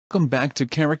Welcome back to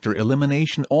Character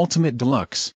Elimination Ultimate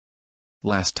Deluxe.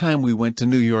 Last time we went to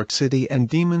New York City and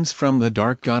demons from the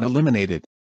dark got eliminated.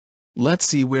 Let's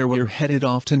see where we're headed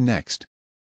off to next.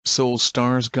 Soul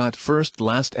Stars got first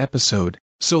last episode,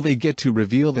 so they get to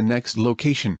reveal the next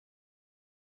location.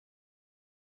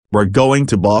 We're going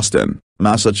to Boston,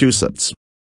 Massachusetts.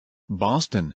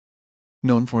 Boston.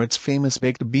 Known for its famous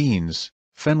baked beans,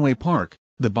 Fenway Park,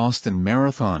 the Boston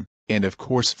Marathon, and of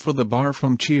course for the bar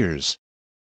from Cheers.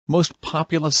 Most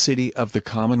populous city of the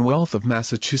Commonwealth of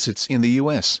Massachusetts in the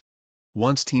U.S.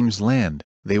 Once teams land,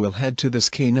 they will head to this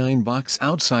K9 box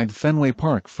outside Fenway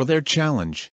Park for their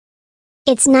challenge.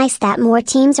 It's nice that more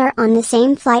teams are on the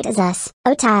same flight as us.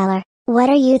 Oh Tyler, what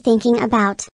are you thinking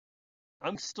about?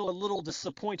 I'm still a little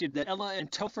disappointed that Ella and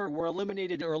Topher were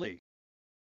eliminated early.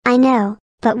 I know,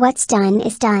 but what's done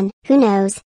is done. Who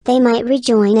knows, they might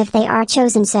rejoin if they are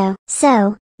chosen.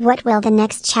 So, what will the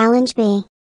next challenge be?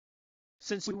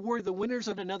 Since we were the winners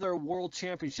of another world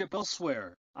championship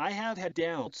elsewhere, I have had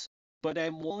doubts, but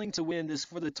I'm willing to win this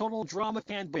for the Total Drama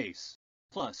fan base.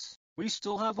 Plus, we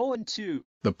still have 0-2.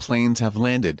 The planes have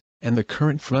landed, and the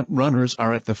current front runners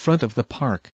are at the front of the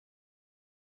park.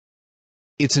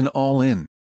 It's an all-in.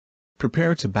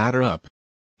 Prepare to batter up.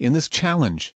 In this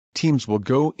challenge, teams will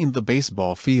go in the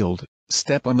baseball field,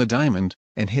 step on the diamond,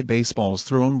 and hit baseballs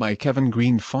thrown by Kevin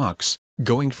Green Fox,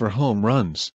 going for home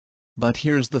runs. But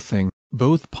here's the thing,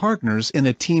 both partners in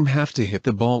a team have to hit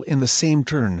the ball in the same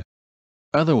turn.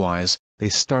 Otherwise, they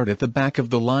start at the back of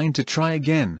the line to try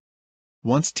again.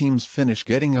 Once teams finish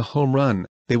getting a home run,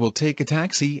 they will take a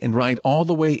taxi and ride all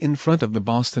the way in front of the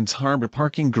Boston's Harbor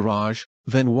parking garage,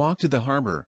 then walk to the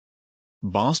harbor.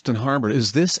 Boston Harbor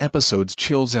is this episode's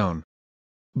chill zone.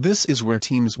 This is where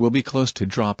teams will be close to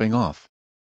dropping off.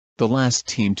 The last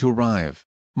team to arrive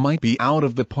might be out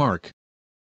of the park.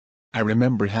 I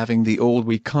remember having the old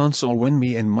Wii console when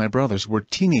me and my brothers were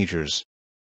teenagers.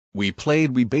 We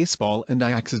played Wii baseball and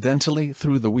I accidentally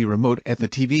threw the Wii remote at the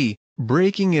TV,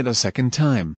 breaking it a second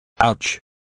time. Ouch.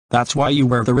 That's why you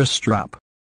wear the wrist strap.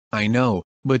 I know,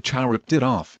 but Chow ripped it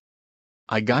off.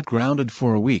 I got grounded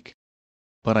for a week.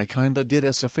 But I kinda did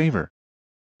us a favor.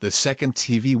 The second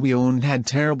TV we owned had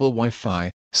terrible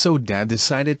Wi-Fi, so Dad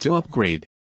decided to upgrade.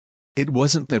 It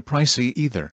wasn't that pricey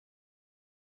either.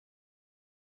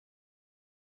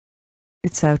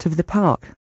 It's out of the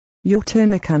park. Your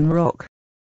turn, I can rock.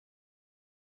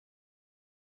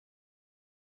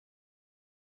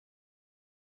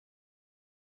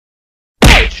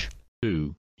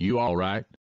 Ooh, you alright?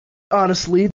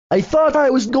 Honestly, I thought I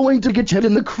was going to get hit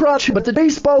in the crotch, but the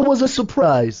baseball was a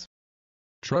surprise.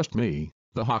 Trust me,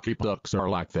 the hockey pucks are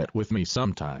like that with me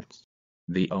sometimes.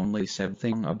 The only sad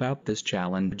thing about this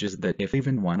challenge is that if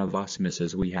even one of us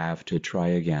misses, we have to try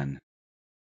again.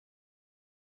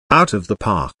 Out of the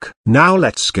park. Now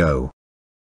let's go.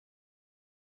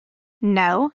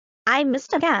 No, I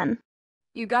missed again.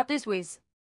 You got this, Wiz.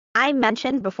 I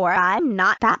mentioned before I'm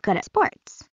not that good at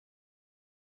sports.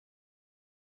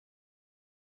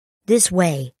 This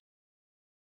way.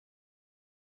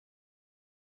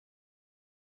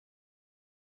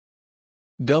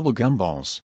 Double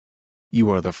gumballs. You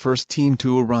are the first team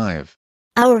to arrive.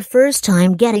 Our first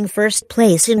time getting first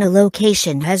place in a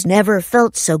location has never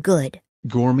felt so good.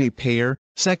 Gourmet Pear,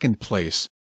 second place.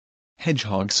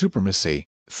 Hedgehog Supremacy,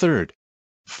 third.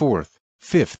 Fourth,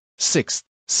 fifth, sixth,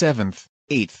 seventh,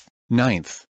 eighth,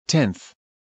 ninth, 10th.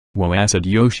 Whoa, Acid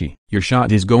Yoshi, your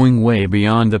shot is going way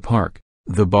beyond the park.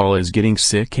 The ball is getting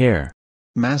sick air.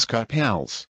 Mascot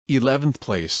Pals, 11th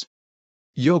place.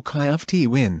 Yokai FT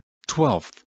win,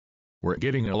 12th. We're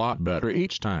getting a lot better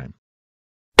each time.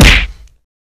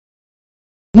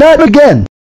 Not again!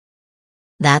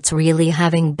 That's really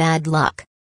having bad luck.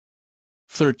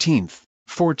 13th,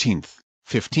 14th,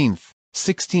 15th,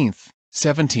 16th,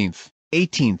 17th,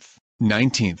 18th,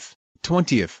 19th,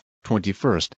 20th,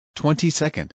 21st,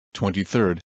 22nd,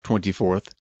 23rd,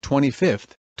 24th, 25th,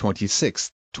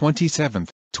 26th, 27th,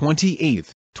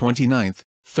 28th, 29th,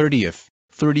 30th,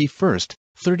 31st,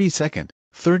 32nd,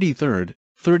 33rd,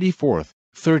 34th,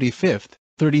 35th,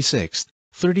 36th,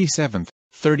 37th,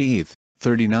 38th,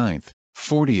 39th,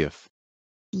 40th.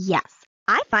 Yes,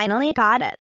 I finally got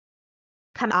it.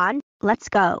 Come on, let's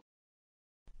go.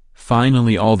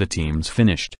 Finally all the teams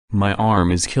finished. My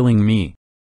arm is killing me.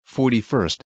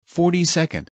 41st,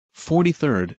 42nd,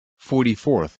 43rd,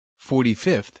 44th,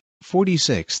 45th,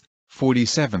 46th,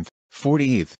 47th,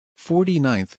 48th,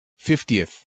 49th,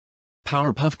 50th.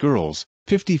 Powerpuff Girls,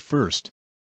 51st.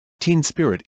 Teen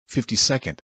Spirit,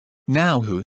 52nd. Now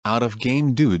who, out of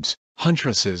game dudes,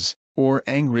 huntresses, or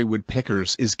angry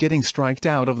woodpeckers is getting striked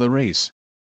out of the race?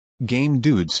 Game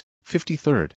dudes,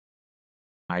 53rd.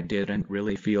 I didn't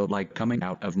really feel like coming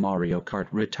out of Mario Kart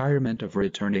retirement of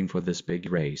returning for this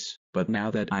big race, but now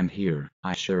that I'm here,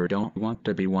 I sure don't want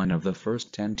to be one of the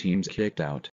first 10 teams kicked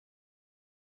out.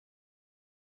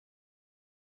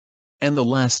 And the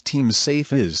last team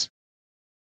safe is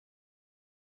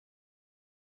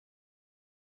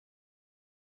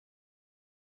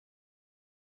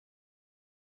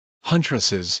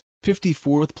Huntresses,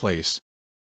 54th place.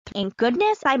 Thank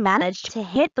goodness I managed to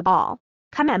hit the ball.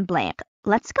 Come on, Blank,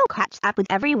 let's go catch up with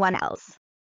everyone else.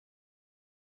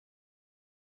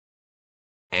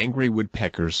 Angry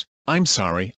Woodpeckers, I'm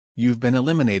sorry, you've been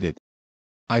eliminated.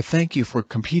 I thank you for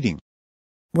competing.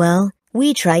 Well,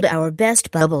 we tried our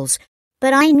best, Bubbles.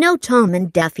 But I know Tom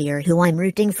and Daffy are who I'm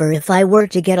rooting for if I were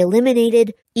to get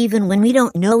eliminated, even when we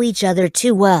don't know each other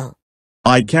too well.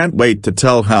 I can't wait to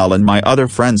tell Hal and my other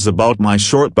friends about my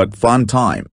short but fun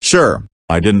time. Sure,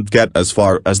 I didn't get as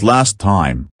far as last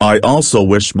time. I also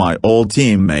wish my old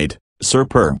teammate,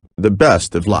 Serper, the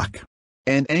best of luck.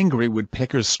 And Angry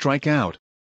Woodpeckers strike out.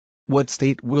 What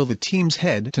state will the teams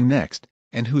head to next,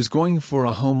 and who's going for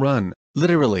a home run,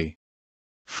 literally?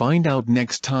 Find out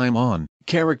next time on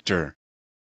Character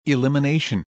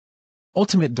Elimination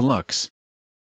Ultimate Deluxe.